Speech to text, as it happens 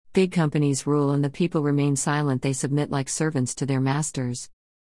Big companies rule and the people remain silent, they submit like servants to their masters.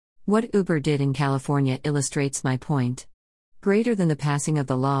 What Uber did in California illustrates my point. Greater than the passing of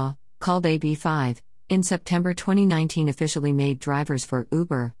the law, called AB 5, in September 2019 officially made drivers for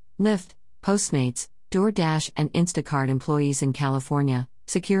Uber, Lyft, Postmates, DoorDash and Instacart employees in California,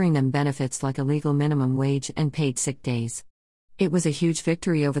 securing them benefits like a legal minimum wage and paid sick days. It was a huge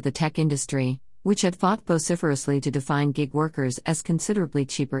victory over the tech industry, which had fought vociferously to define gig workers as considerably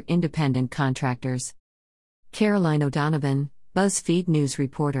cheaper independent contractors. Caroline O'Donovan, BuzzFeed News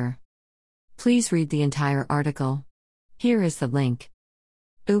reporter. Please read the entire article. Here is the link.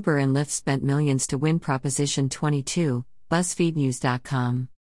 Uber and Lyft spent millions to win Proposition 22, BuzzFeedNews.com.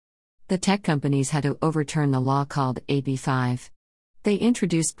 The tech companies had to overturn the law called AB 5. They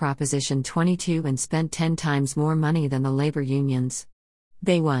introduced Proposition 22 and spent 10 times more money than the labor unions.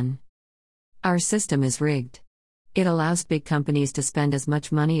 They won. Our system is rigged. It allows big companies to spend as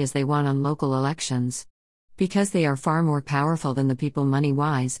much money as they want on local elections. Because they are far more powerful than the people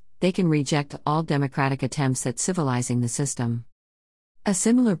money-wise, they can reject all democratic attempts at civilizing the system. A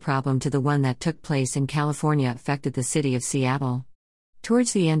similar problem to the one that took place in California affected the city of Seattle.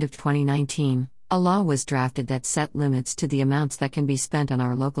 Towards the end of 2019, a law was drafted that set limits to the amounts that can be spent on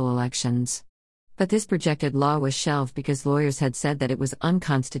our local elections. But this projected law was shelved because lawyers had said that it was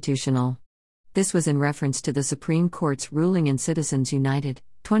unconstitutional. This was in reference to the Supreme Court's ruling in Citizens United,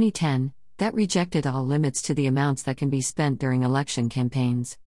 2010, that rejected all limits to the amounts that can be spent during election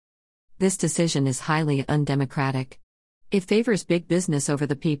campaigns. This decision is highly undemocratic. It favors big business over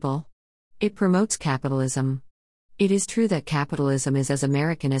the people. It promotes capitalism. It is true that capitalism is as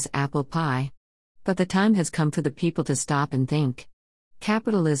American as apple pie. But the time has come for the people to stop and think.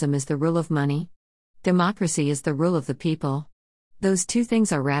 Capitalism is the rule of money. Democracy is the rule of the people. Those two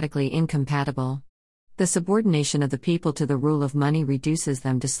things are radically incompatible. The subordination of the people to the rule of money reduces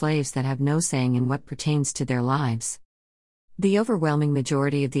them to slaves that have no saying in what pertains to their lives. The overwhelming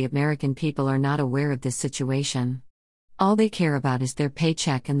majority of the American people are not aware of this situation. All they care about is their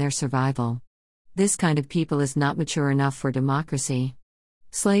paycheck and their survival. This kind of people is not mature enough for democracy.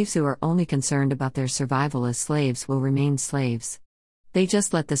 Slaves who are only concerned about their survival as slaves will remain slaves. They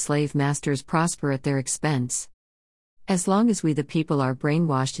just let the slave masters prosper at their expense. As long as we the people are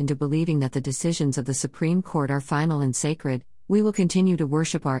brainwashed into believing that the decisions of the Supreme Court are final and sacred, we will continue to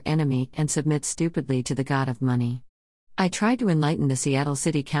worship our enemy and submit stupidly to the god of money. I tried to enlighten the Seattle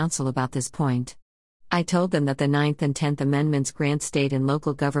City Council about this point. I told them that the 9th and 10th Amendments grant state and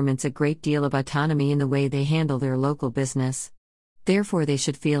local governments a great deal of autonomy in the way they handle their local business. Therefore, they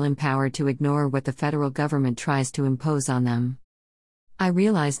should feel empowered to ignore what the federal government tries to impose on them. I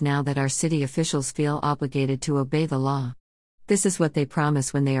realize now that our city officials feel obligated to obey the law. This is what they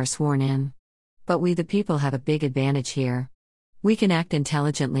promise when they are sworn in. But we the people have a big advantage here. We can act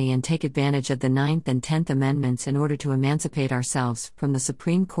intelligently and take advantage of the 9th and 10th Amendments in order to emancipate ourselves from the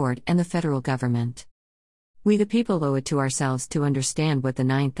Supreme Court and the federal government. We the people owe it to ourselves to understand what the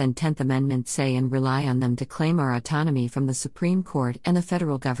 9th and 10th Amendments say and rely on them to claim our autonomy from the Supreme Court and the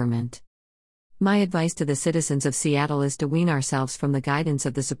federal government. My advice to the citizens of Seattle is to wean ourselves from the guidance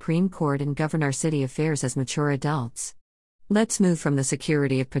of the Supreme Court and govern our city affairs as mature adults. Let's move from the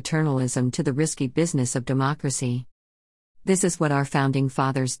security of paternalism to the risky business of democracy. This is what our founding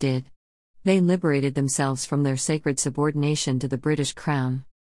fathers did. They liberated themselves from their sacred subordination to the British Crown.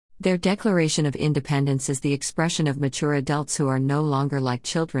 Their Declaration of Independence is the expression of mature adults who are no longer like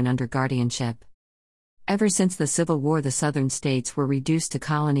children under guardianship. Ever since the Civil War, the southern states were reduced to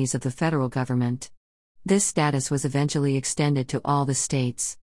colonies of the federal government. This status was eventually extended to all the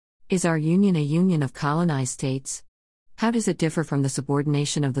states. Is our union a union of colonized states? How does it differ from the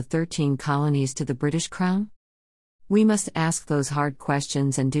subordination of the 13 colonies to the British Crown? We must ask those hard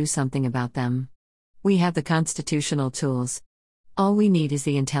questions and do something about them. We have the constitutional tools. All we need is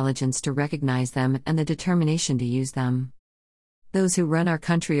the intelligence to recognize them and the determination to use them. Those who run our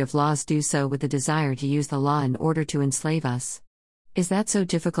country of laws do so with the desire to use the law in order to enslave us. Is that so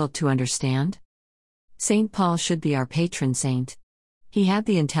difficult to understand? St. Paul should be our patron saint. He had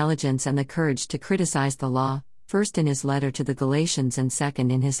the intelligence and the courage to criticize the law, first in his letter to the Galatians and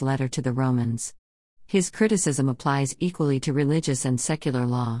second in his letter to the Romans. His criticism applies equally to religious and secular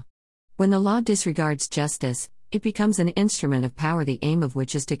law. When the law disregards justice, it becomes an instrument of power, the aim of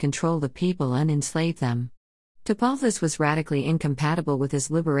which is to control the people and enslave them. To Paul, this was radically incompatible with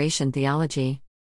his liberation theology.